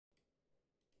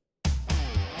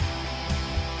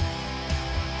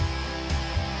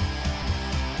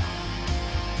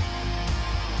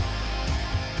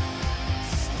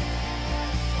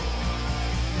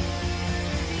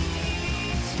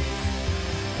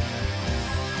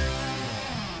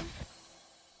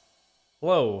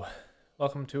Hello,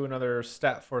 welcome to another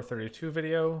Stat 432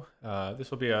 video. This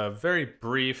will be a very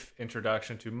brief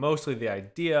introduction to mostly the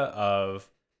idea of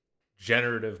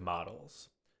generative models.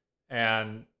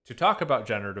 And to talk about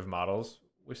generative models,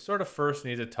 we sort of first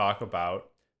need to talk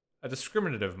about a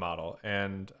discriminative model.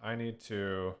 And I need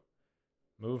to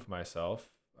move myself.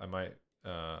 I might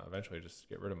eventually just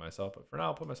get rid of myself, but for now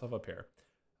I'll put myself up here.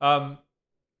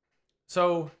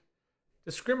 So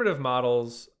discriminative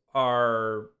models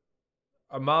are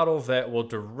a model that will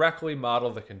directly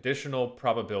model the conditional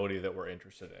probability that we're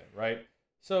interested in, right?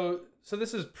 So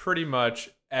this is pretty much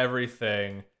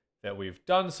everything that we've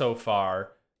done so far,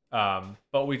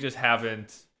 but we just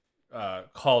haven't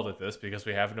called it this because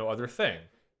we have no other thing,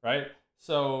 right?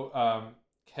 So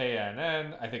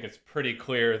KNN, I think it's pretty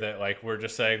clear that like we're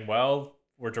just saying, well,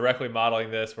 we're directly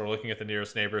modeling this. We're looking at the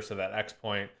nearest neighbor, so that X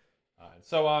point, and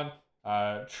so on.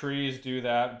 Trees do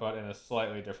that, but in a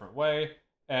slightly different way.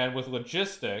 And with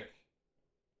logistic,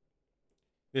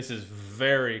 this is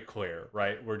very clear,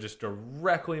 right? We're just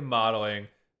directly modeling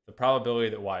the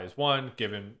probability that y is 1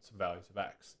 given some values of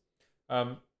x.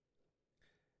 And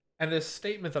this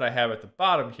statement that I have at the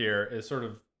bottom here is sort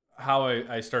of how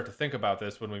I start to think about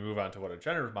this when we move on to what a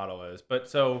generative model is. But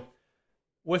so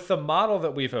with the model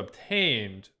that we've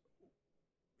obtained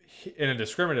in a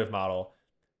discriminative model,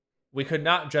 we could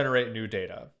not generate new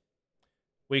data.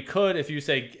 We could,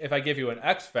 if I give you an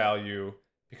x value,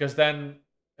 because then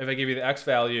if I give you the x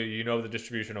value, you know the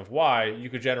distribution of y, you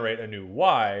could generate a new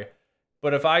y.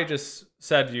 But if I just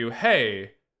said to you,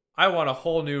 hey, I want a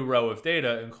whole new row of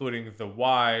data, including the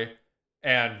y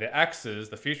and the x's,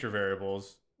 the feature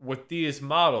variables, with these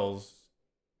models,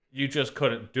 you just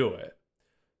couldn't do it.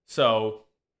 So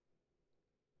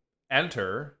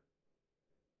enter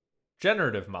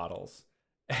generative models.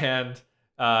 And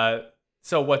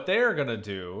so what they're going to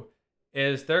do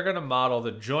is they're going to model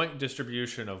the joint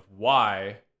distribution of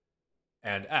y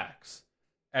and x.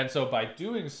 And so by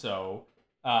doing so,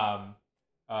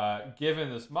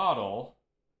 given this model,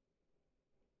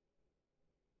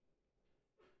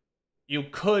 you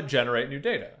could generate new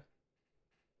data.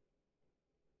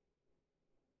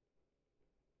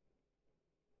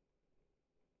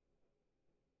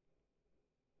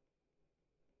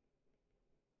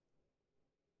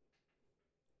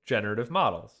 Generative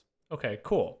models. Okay,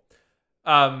 cool.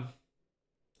 So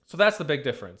that's the big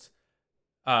difference.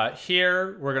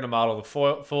 Here, we're going to model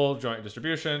the full joint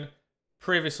distribution.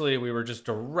 Previously, we were just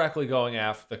directly going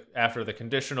after the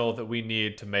conditional that we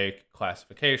need to make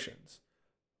classifications.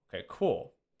 Okay,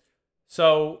 cool.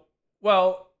 So,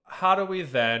 well, how do we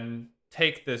then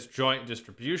take this joint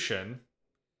distribution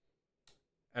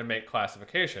and make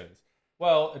classifications?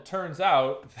 Well, it turns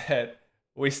out that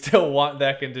we still want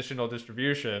that conditional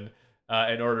distribution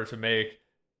in order to make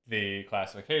the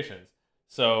classifications.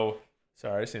 So,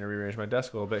 sorry, I just need to rearrange my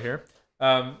desk a little bit here.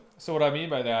 So what I mean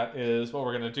by that is what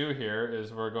we're going to do here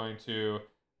is we're going to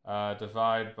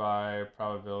divide by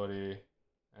probability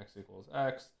x equals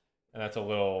x. And that's a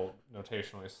little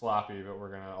notationally sloppy, but we're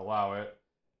going to allow it.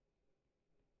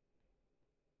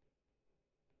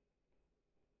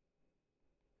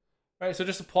 All right, so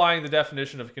just applying the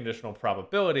definition of conditional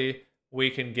probability, we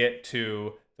can get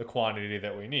to the quantity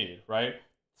that we need, right?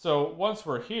 So once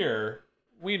we're here,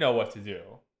 we know what to do.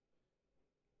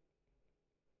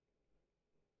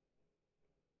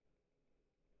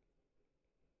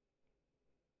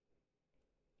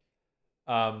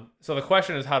 So the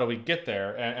question is, how do we get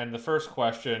there? And the first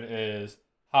question is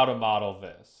how to model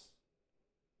this.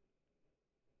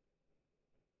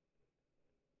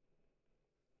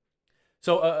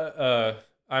 So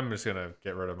I'm just going to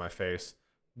get rid of my face.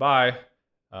 Bye.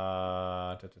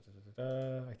 Like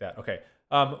that. Okay.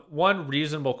 One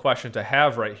reasonable question to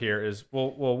have right here is,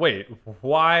 well, wait,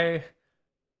 why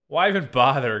even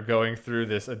bother going through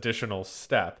this additional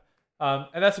step?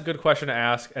 And that's a good question to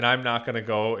ask, and I'm not going to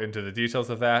go into the details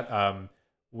of that.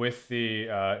 With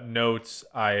the notes,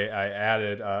 I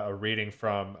added a reading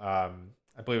from, I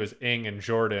believe it was Ng and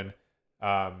Jordan,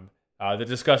 that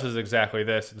discusses exactly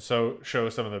this, and so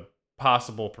shows some of the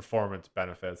possible performance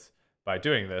benefits by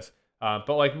doing this.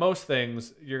 But like most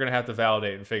things, you're going to have to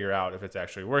validate and figure out if it's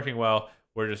actually working well.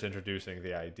 We're just introducing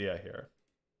the idea here.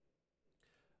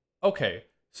 Okay.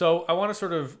 So I want to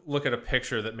sort of look at a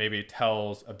picture that maybe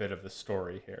tells a bit of the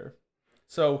story here.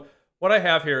 So what I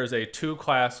have here is a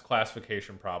two-class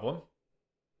classification problem.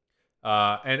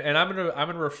 And I'm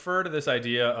gonna refer to this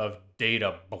idea of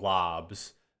data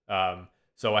blobs.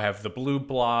 So I have the blue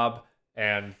blob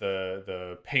and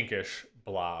the pinkish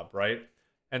blob, right?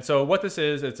 And so what this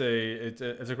is, it's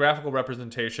a graphical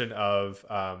representation of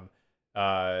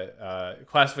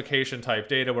classification type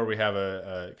data where we have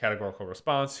a categorical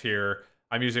response here.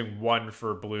 I'm using 1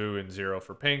 for blue and 0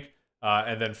 for pink,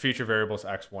 and then feature variables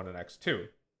x1 and x2.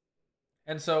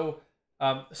 And so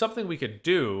something we could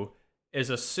do is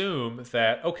assume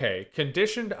that, okay,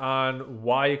 conditioned on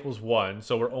y equals 1,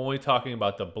 so we're only talking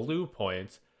about the blue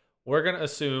points, we're going to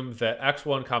assume that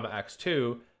x1 comma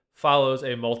x2 follows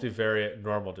a multivariate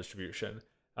normal distribution.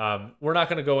 We're not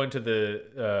going to go into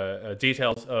the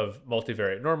details of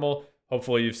multivariate normal.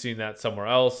 Hopefully you've seen that somewhere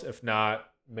else. If not,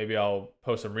 maybe I'll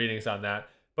post some readings on that.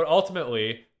 But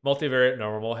ultimately, multivariate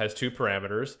normal has 2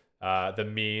 parameters, the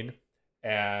mean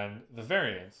and the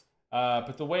variance.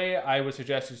 But the way I would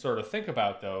suggest you sort of think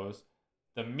about those,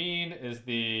 the mean is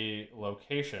the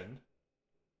location.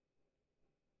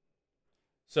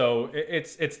 So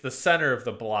it's the center of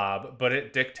the blob, but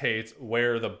it dictates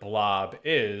where the blob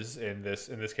is in this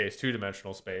case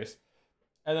 2-dimensional space.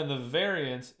 And then the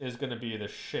variance is going to be the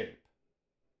shape.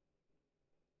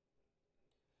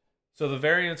 So the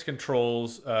variance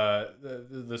controls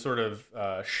the sort of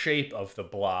shape of the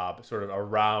blob, sort of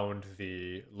around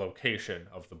the location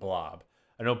of the blob.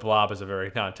 I know blob is a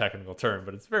very non-technical term,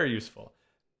 but it's very useful.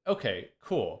 Okay,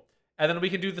 cool. And then we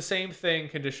can do the same thing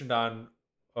conditioned on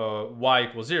y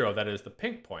equals 0, that is the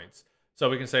pink points. So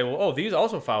we can say, well, oh, these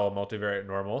also follow multivariate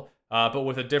normal, but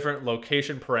with a different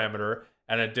location parameter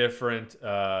and a different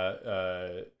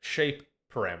shape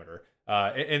parameter.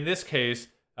 In this case,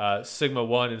 sigma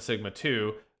 1 and sigma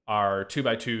 2 are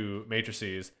 2x2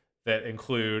 matrices that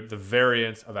include the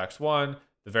variance of x1,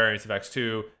 the variance of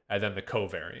x2, and then the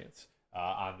covariance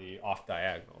on the off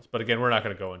diagonals. But again, we're not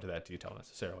going to go into that detail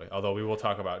necessarily, although we will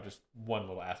talk about just one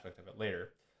little aspect of it later.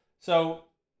 So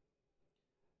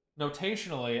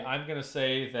notationally, I'm going to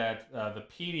say that the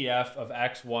PDF of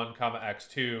x1 comma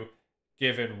x2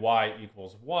 given y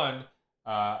equals 1,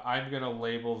 I'm going to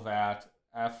label that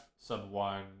f sub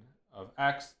 1 of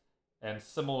x, and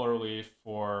similarly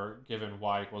for given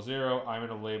y equals 0, I'm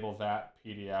going to label that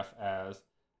PDF as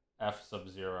f sub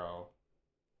 0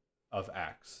 of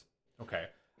x. Okay,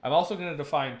 I'm also going to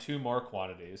define 2 more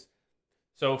quantities.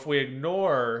 So if we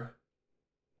ignore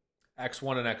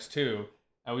x1 and x2,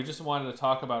 and we just wanted to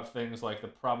talk about things like the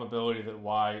probability that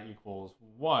y equals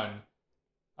 1,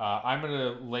 I'm going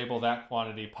to label that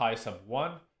quantity pi sub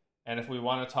 1. And if we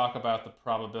want to talk about the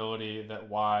probability that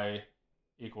y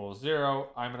equals 0,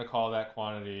 I'm going to call that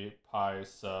quantity pi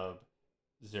sub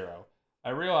 0. I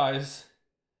realize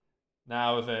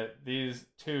now that these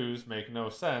 2's make no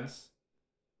sense.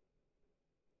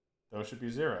 Those should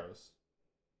be 0's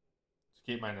to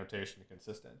keep my notation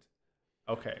consistent.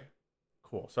 Okay,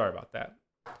 cool. Sorry about that.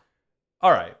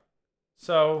 All right,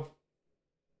 so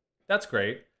that's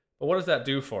great, but what does that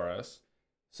do for us?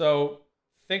 So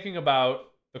thinking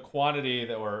about the quantity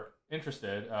that we're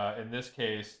interested, in this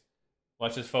case,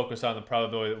 let's just focus on the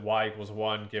probability that y equals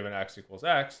 1 given x equals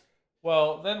x.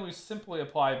 Well, then we simply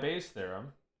apply Bayes'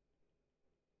 theorem.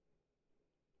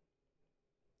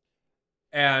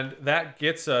 And that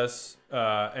gets us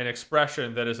an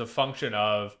expression that is a function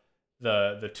of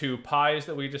the 2 pi's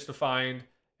that we just defined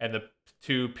and the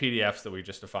 2 PDFs that we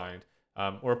just defined.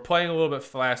 We're playing a little bit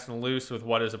fast and loose with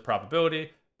what is a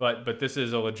probability, but this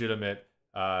is a legitimate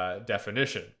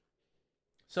definition.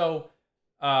 So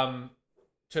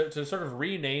to sort of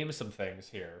rename some things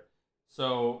here,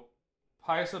 so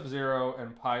pi sub 0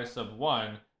 and pi sub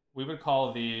 1, we would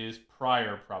call these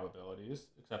prior probabilities,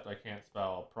 except I can't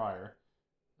spell prior.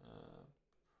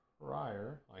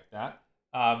 Prior, like that.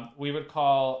 We would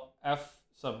call f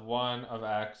sub 1 of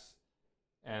x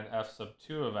and f sub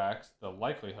 2 of x the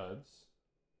likelihoods.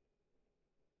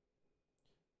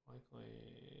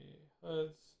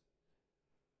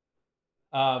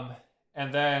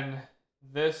 And then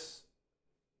this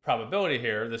probability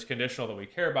here, this conditional that we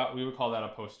care about, we would call that a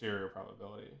posterior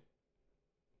probability.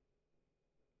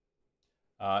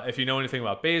 If you know anything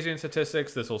about Bayesian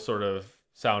statistics, this will sort of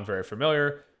sound very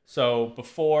familiar. So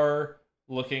before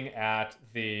looking at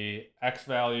the x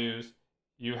values,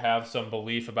 you have some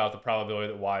belief about the probability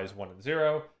that y is 1 and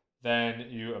 0. Then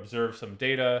you observe some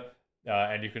data,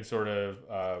 and you can sort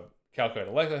of calculate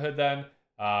a likelihood then.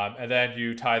 And then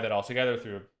you tie that all together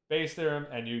through a Bayes' theorem,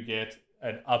 and you get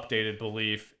an updated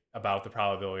belief about the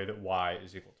probability that y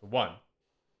is equal to 1.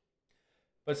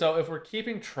 But so if we're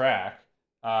keeping track,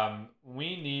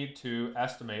 we need to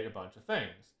estimate a bunch of things.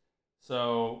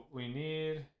 So we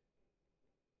need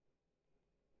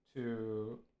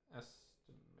to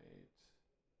estimate.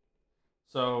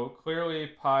 So clearly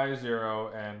pi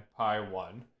 0 and pi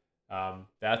 1.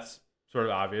 That's sort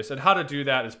of obvious. And how to do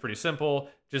that is pretty simple.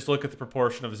 Just look at the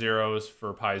proportion of zeros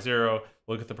for pi 0,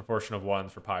 look at the proportion of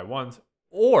 1s for pi 1s.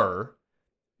 Or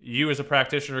you as a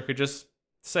practitioner could just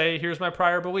say, here's my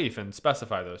prior belief, and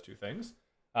specify those two things.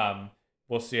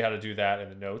 We'll see how to do that in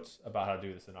the notes about how to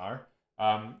do this in R.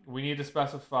 We need to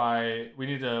specify, we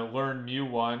need to learn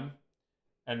mu1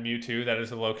 and mu2, that is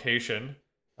the location.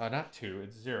 Not 2,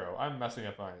 it's 0. I'm messing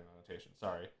up my notation,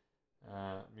 sorry.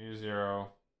 Mu0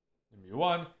 and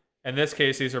mu1. In this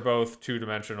case, these are both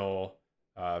two-dimensional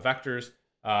vectors.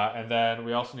 And then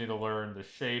we also need to learn the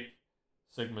shape,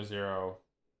 sigma 0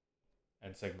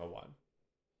 and sigma 1.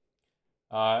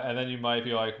 And then you might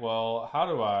be like, well, how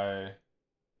do I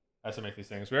estimate these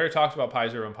things? We already talked about pi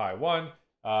 0 and pi 1.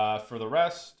 For the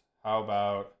rest, how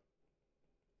about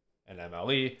an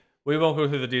MLE? We won't go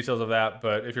through the details of that,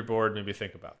 but if you're bored, maybe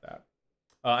think about that.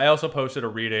 I also posted a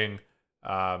reading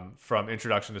from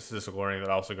Introduction to Statistical Learning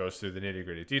that also goes through the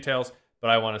nitty-gritty details, but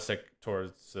I want to stick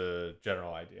towards the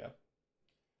general idea.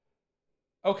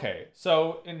 Okay,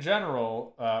 so in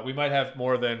general, we might have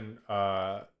more than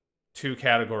two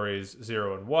categories,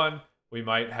 0 and 1. We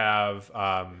might have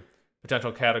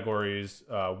potential categories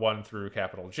 1 through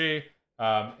capital G.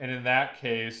 And in that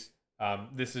case,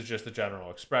 this is just a general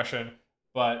expression.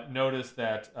 But notice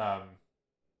that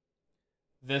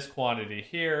this quantity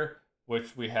here,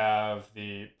 which we have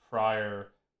the prior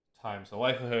times the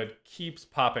likelihood, keeps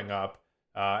popping up.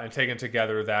 And taken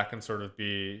together, that can sort of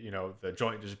be, the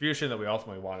joint distribution that we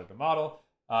ultimately wanted to model.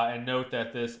 And note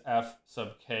that this f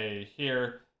sub k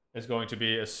here is going to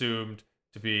be assumed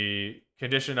to be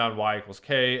conditioned on y equals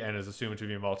k and is assumed to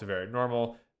be a multivariate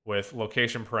normal with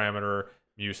location parameter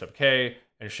mu sub k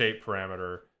and shape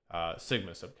parameter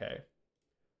sigma sub k.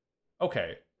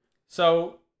 Okay,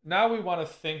 so now we want to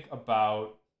think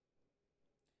about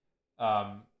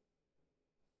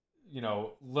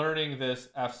learning this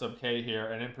f sub k here,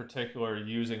 and in particular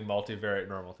using multivariate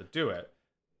normal to do it.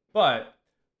 But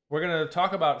we're going to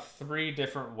talk about 3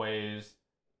 different ways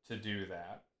to do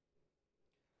that.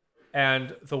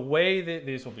 And the way that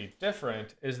these will be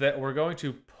different is that we're going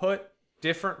to put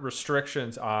different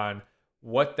restrictions on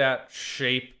what that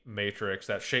shape matrix,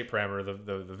 that shape parameter,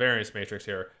 the variance matrix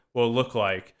here, will look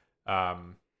like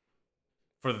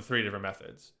for the 3 different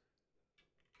methods.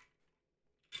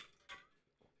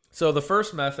 So the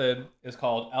first method is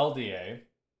called LDA.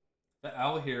 The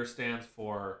L here stands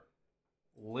for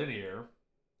linear.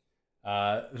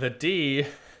 The D,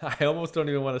 I almost don't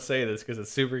even want to say this because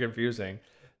it's super confusing.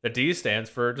 The D stands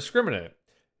for discriminant.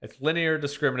 It's linear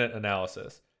discriminant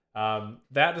analysis. That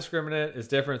discriminant is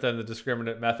different than the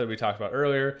discriminant method we talked about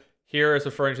earlier. Here it's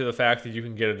referring to the fact that you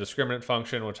can get a discriminant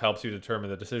function which helps you determine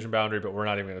the decision boundary, but we're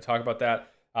not even going to talk about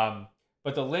that.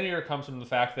 But the linear comes from the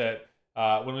fact that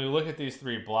when we look at these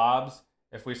 3 blobs,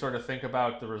 if we sort of think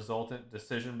about the resultant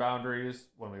decision boundaries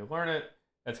when we learn it,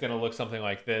 it's going to look something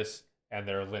like this, and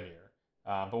they're linear.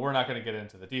 But we're not going to get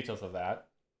into the details of that.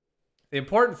 The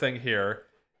important thing here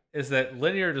is that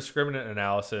linear discriminant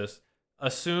analysis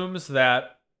assumes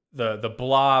that the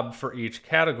blob for each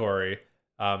category,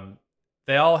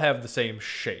 they all have the same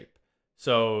shape.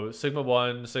 So sigma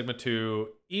 1, sigma 2,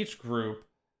 each group,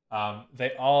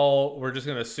 we're just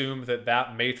going to assume that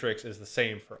that matrix is the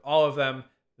same for all of them.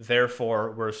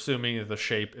 Therefore, we're assuming that the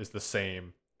shape is the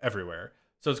same everywhere.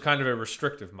 So it's kind of a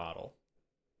restrictive model.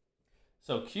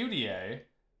 So QDA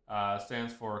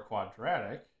stands for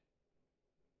quadratic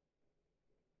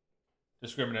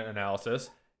discriminant analysis,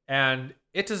 and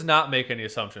it does not make any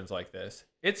assumptions like this.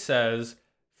 It says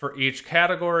for each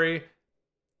category,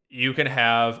 you can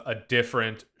have a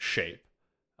different shape.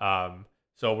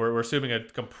 So we're assuming a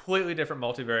completely different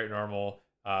multivariate normal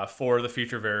for the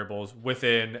feature variables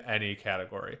within any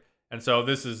category. And so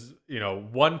this is,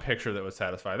 one picture that would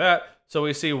satisfy that. So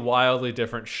we see wildly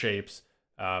different shapes,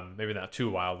 maybe not too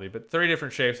wildly, but 3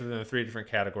 different shapes within the 3 different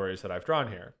categories that I've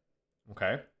drawn here.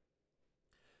 Okay.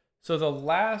 So the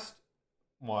last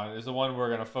one is the one we're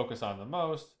going to focus on the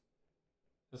most.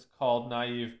 It's called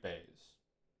naive Bayes.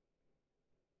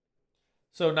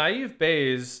 So naive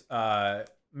Bayes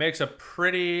makes a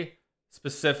pretty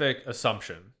specific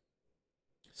assumption.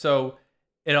 So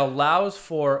it allows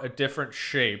for a different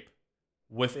shape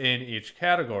within each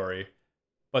category,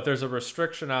 but there's a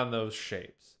restriction on those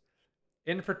shapes.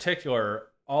 In particular,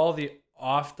 all the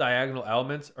off-diagonal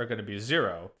elements are going to be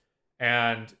 0.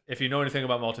 And if you know anything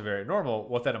about multivariate normal,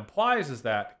 what that implies is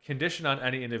that, conditioned on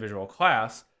any individual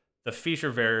class, the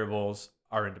feature variables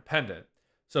are independent.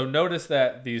 So notice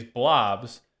that these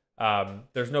blobs,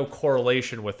 there's no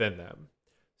correlation within them.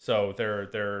 So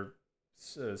they're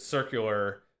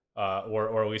circular,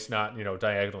 or at least not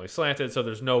diagonally slanted. So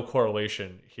there's no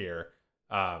correlation here.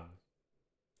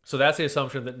 So that's the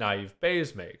assumption that naive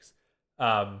Bayes makes.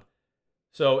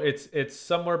 So it's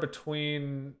somewhere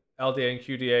between LDA and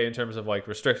QDA in terms of like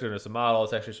restrictiveness of model.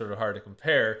 It's actually sort of hard to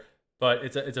compare, but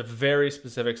it's a very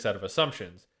specific set of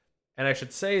assumptions. And I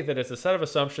should say that it's a set of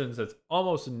assumptions that's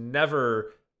almost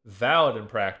never valid in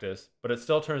practice, but it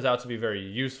still turns out to be very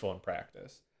useful in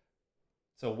practice.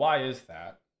 So why is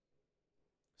that?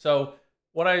 So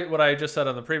what I just said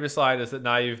on the previous slide is that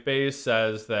naive Bayes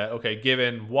says that, okay,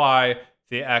 given y,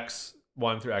 the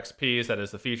x1 through xp's, that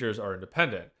is the features, are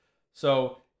independent.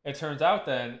 So it turns out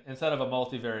then, instead of a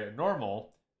multivariate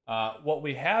normal, what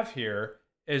we have here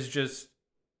is just,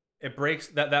 it breaks,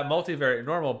 that multivariate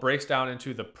normal breaks down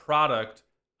into the product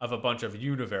of a bunch of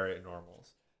univariate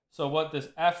normals. So what this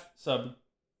f sub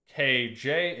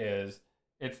kj is,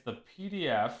 it's the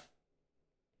PDF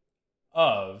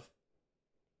of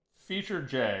feature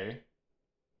j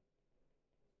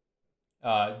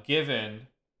given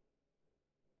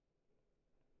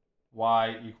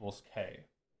y equals k,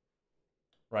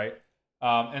 right?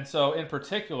 And so in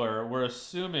particular, we're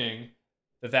assuming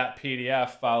that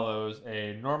PDF follows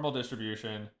a normal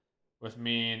distribution with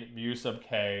mean mu sub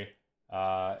k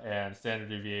and standard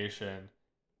deviation,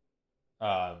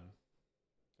 kj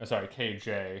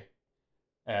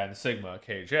and sigma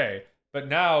kj. But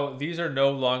now these are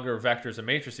no longer vectors and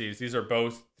matrices. These are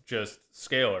both just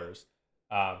scalars.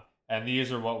 And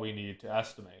these are what we need to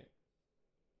estimate.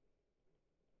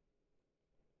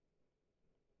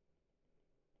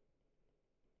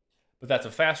 But that's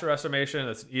a faster estimation,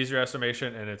 that's an easier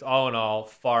estimation, and it's all in all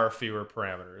far fewer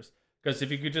parameters. Because if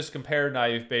you could just compare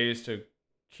naive Bayes to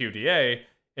QDA,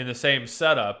 in the same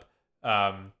setup,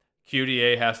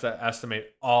 QDA has to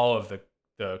estimate all of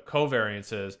the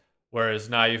covariances, whereas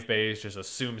naive Bayes just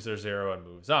assumes they're zero and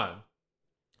moves on.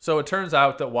 So it turns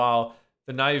out that while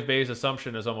the naive Bayes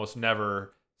assumption is almost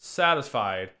never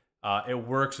satisfied, it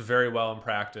works very well in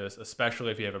practice,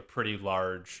 especially if you have a pretty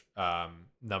large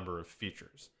number of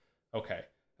features. Okay.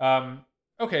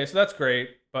 Okay, so that's great,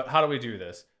 but how do we do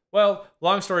this? Well,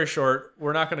 long story short,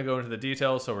 we're not going to go into the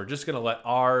details, so we're just going to let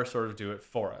R sort of do it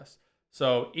for us.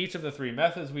 So each of the three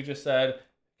methods we just said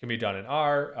can be done in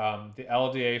R. The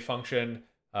LDA function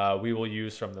we will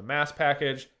use from the mass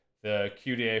package. The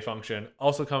QDA function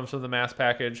also comes from the mass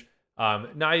package.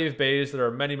 Naive Bayes, there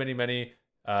are many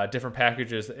different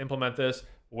packages that implement this.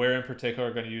 We're in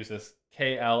particular going to use this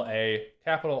KLA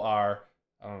capital R,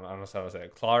 I don't know how to say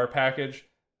it, CLAR package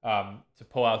to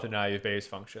pull out the naive Bayes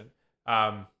function.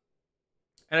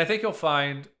 And I think you'll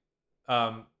find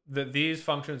that these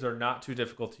functions are not too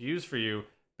difficult to use for you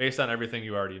based on everything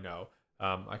you already know.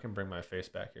 I can bring my face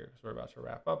back here because we're about to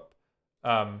wrap up.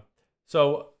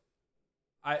 So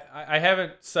I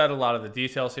haven't said a lot of the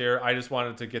details here. I just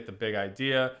wanted to get the big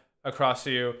idea across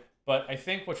to you. But I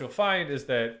think what you'll find is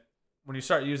that when you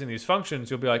start using these functions,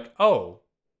 you'll be like, oh,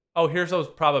 here's those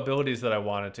probabilities that I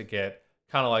wanted to get,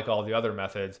 kind of like all the other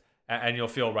methods, and you'll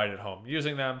feel right at home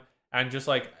using them. And just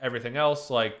like everything else,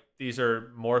 like these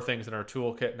are more things in our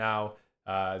toolkit now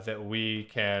that we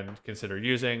can consider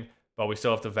using, but we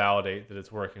still have to validate that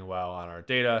it's working well on our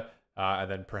data, and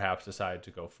then perhaps decide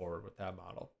to go forward with that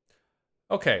model.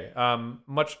 Okay,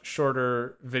 much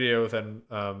shorter video than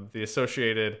the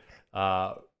associated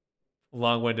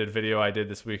long-winded video I did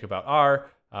this week about R,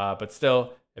 but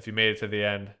still, if you made it to the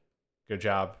end, good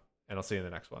job, and I'll see you in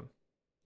the next one.